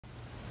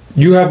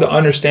You have to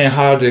understand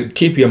how to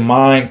keep your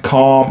mind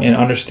calm and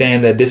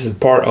understand that this is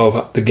part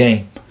of the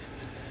game.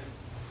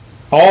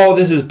 All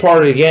this is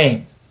part of the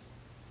game.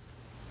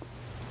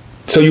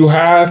 So you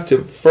have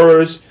to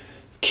first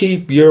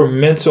keep your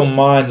mental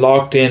mind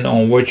locked in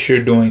on what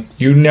you're doing.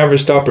 You never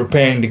stop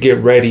preparing to get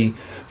ready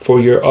for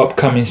your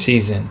upcoming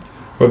season.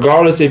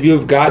 Regardless if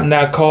you've gotten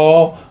that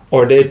call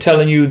or they're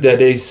telling you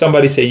that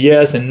somebody say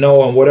yes and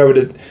no and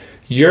whatever.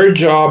 Your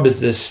job is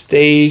to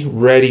stay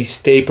ready,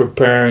 stay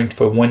preparing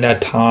for when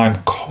that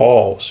time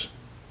calls.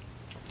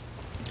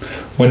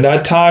 When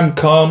that time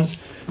comes,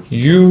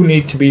 you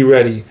need to be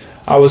ready.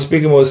 I was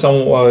speaking with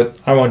someone,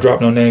 I won't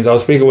drop no names. I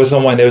was speaking with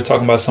someone, they was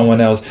talking about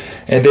someone else.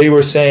 And they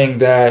were saying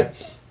that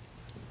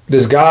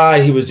this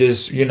guy, he was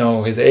just,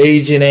 his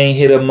agent ain't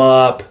hit him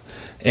up.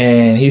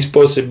 And he's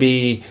supposed to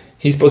be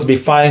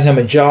finding him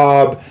a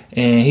job.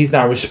 And he's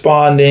not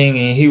responding.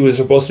 And he was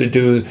supposed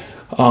to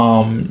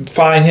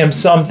find him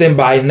something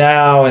by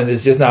now. And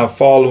it's just not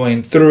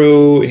following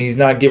through. And he's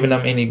not giving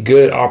them any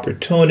good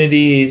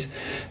opportunities.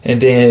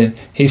 And then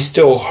he's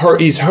still hurt.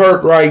 He's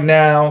hurt right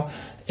now.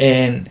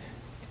 And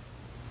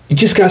you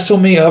just got so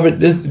many other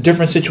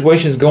different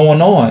situations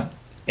going on.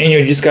 And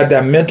you just got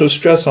that mental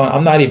stress on.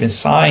 I'm not even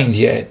signed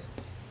yet.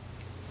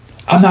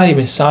 I'm not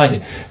even signed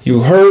yet.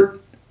 You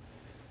hurt.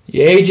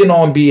 Your agent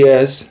on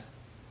BS.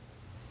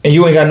 And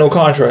you ain't got no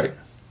contract.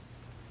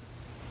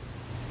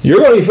 You're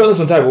going to be feeling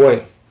some type of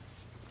way.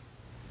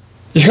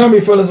 You're going to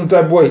be feeling some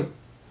type of way.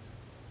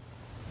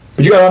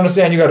 But you got to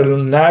understand, you got to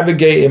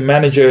navigate and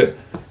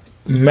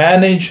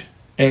manage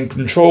and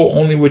control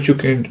only what you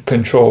can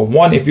control.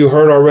 One, if you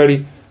hurt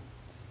already,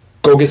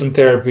 go get some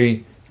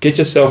therapy. Get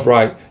yourself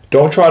right.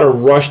 Don't try to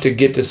rush to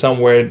get to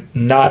somewhere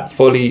not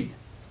fully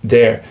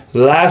there.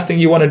 Last thing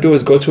you want to do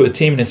is go to a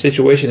team in a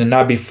situation and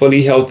not be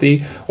fully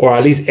healthy, or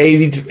at least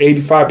 80 to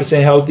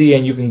 85% healthy,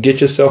 and you can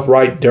get yourself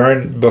right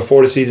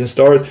before the season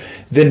starts.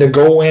 Then to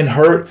go in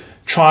hurt,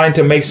 trying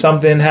to make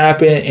something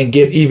happen and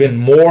get even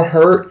more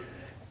hurt,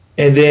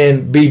 and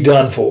then be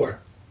done for.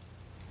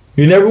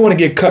 You never want to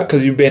get cut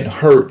because you've been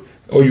hurt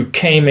or you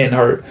came in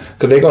hurt,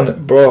 because they're gonna,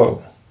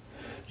 bro.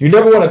 You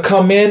never want to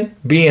come in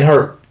being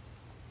hurt.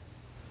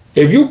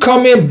 If you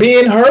come in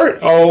being hurt,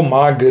 oh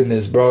my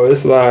goodness, bro.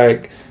 It's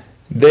like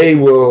they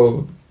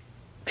will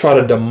try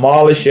to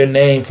demolish your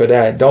name for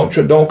that.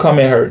 Don't come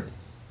in hurt.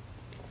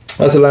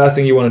 That's the last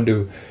thing you want to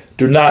do.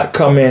 Do not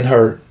come in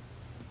hurt.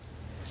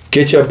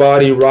 Get your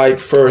body right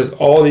first.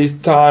 All these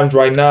times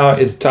right now,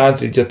 it's time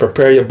to just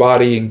prepare your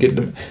body and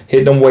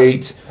hit them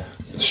weights,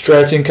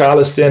 stretching,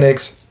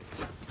 calisthenics.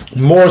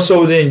 More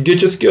so than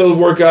get your skills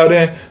workout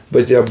in,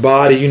 but your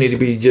body, you need to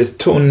be just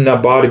tuning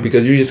that body,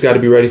 because you just got to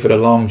be ready for the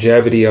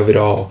longevity of it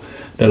all.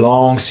 The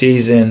long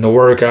season, the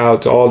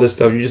workouts, all this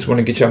stuff. You just want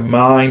to get your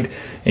mind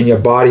and your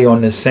body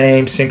on the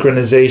same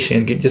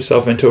synchronization. Get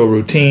yourself into a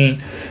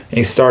routine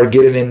and start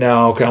getting in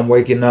now. Okay, I'm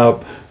waking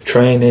up,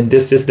 training,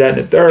 this, that, and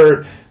the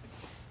third,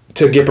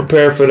 to get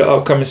prepared for the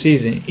upcoming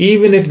season.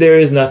 Even if there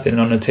is nothing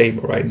on the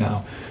table right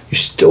now, you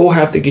still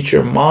have to get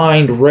your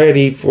mind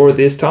ready for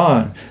this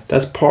time.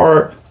 That's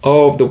part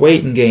of the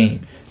waiting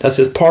game. That's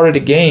just part of the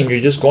game.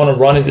 You're just going to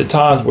run into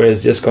times where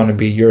it's just going to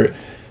be you're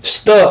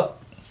stuck,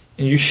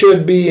 and you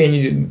should be,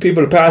 and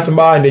people are passing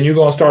by, and then you're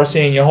going to start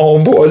seeing your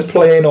homeboys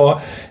playing,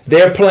 or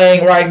they're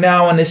playing right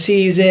now in the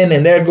season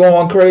and they're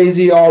going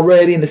crazy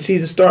already, and the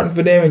season's starting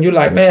for them, and you're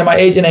like, man, my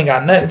agent ain't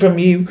got nothing from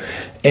you.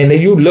 And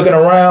then you looking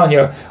around,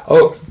 your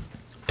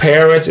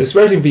parents,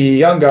 especially for your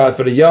young guys,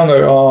 for the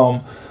younger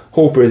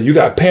hoopers, you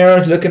got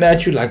parents looking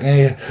at you like,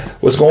 hey,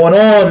 what's going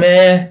on,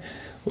 man?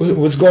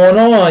 What's going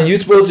on? You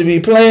supposed to be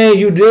playing,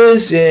 you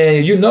this,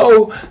 and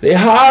they're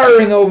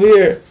hiring over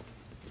here.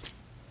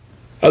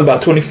 I was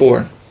about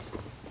 24.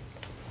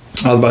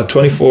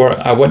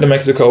 I went to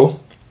Mexico.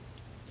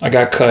 I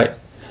got cut.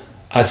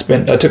 I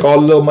took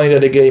all the little money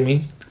that they gave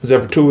me. I was there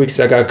for 2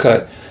 weeks. I got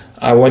cut.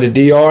 I went to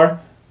DR,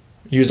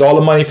 used all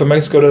the money from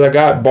Mexico that I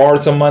got,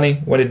 borrowed some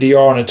money, went to DR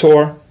on a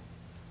tour.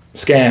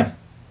 Scam.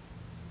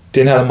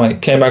 Didn't have the money.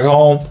 Came back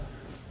home.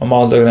 My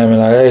mom's looking at me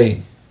like,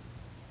 hey,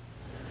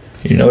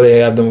 they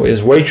have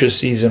it's waitress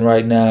season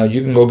right now.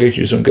 You can go get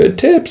you some good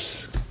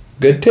tips.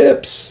 Good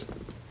tips.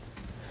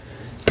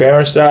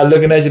 Parents start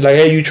looking at you like,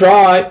 hey, you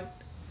tried.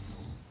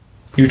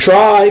 You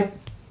tried.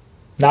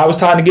 Now it's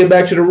time to get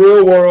back to the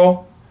real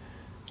world.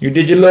 You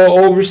did your little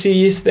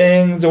overseas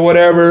things or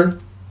whatever.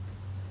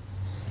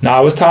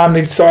 Now it's time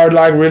to start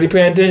really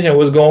paying attention.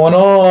 What's going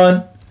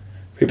on?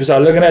 People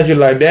start looking at you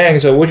like, dang,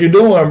 so what you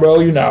doing,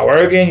 bro? You're not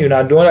working. You're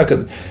not doing that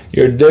because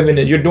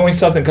you're doing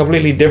something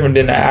completely different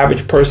than the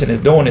average person is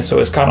doing it. So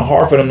it's kind of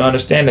hard for them to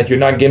understand that you're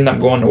not getting up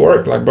going to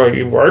work. Like, bro,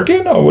 you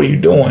working or what are you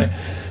doing?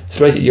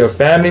 Especially your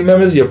family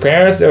members, your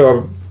parents,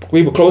 or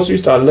people close to you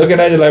start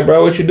looking at you like,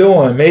 bro, what you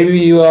doing? Maybe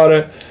you ought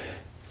to.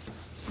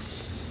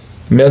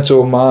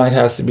 Mental mind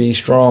has to be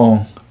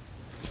strong.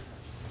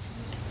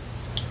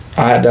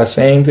 I had that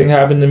same thing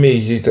happen to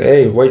me. She said,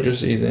 hey, waitress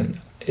season.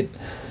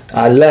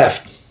 I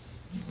left.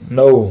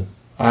 No,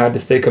 I had to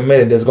stay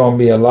committed. There's going to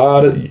be a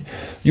lot of...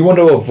 You want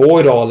to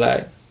avoid all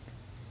that.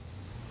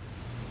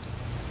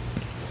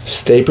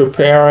 Stay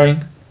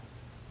preparing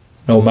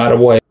no matter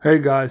what. Hey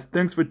guys,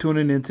 thanks for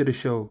tuning into the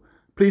show.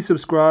 Please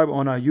subscribe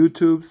on our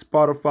YouTube,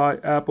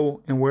 Spotify,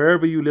 Apple, and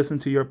wherever you listen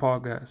to your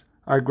podcast.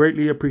 I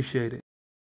greatly appreciate it.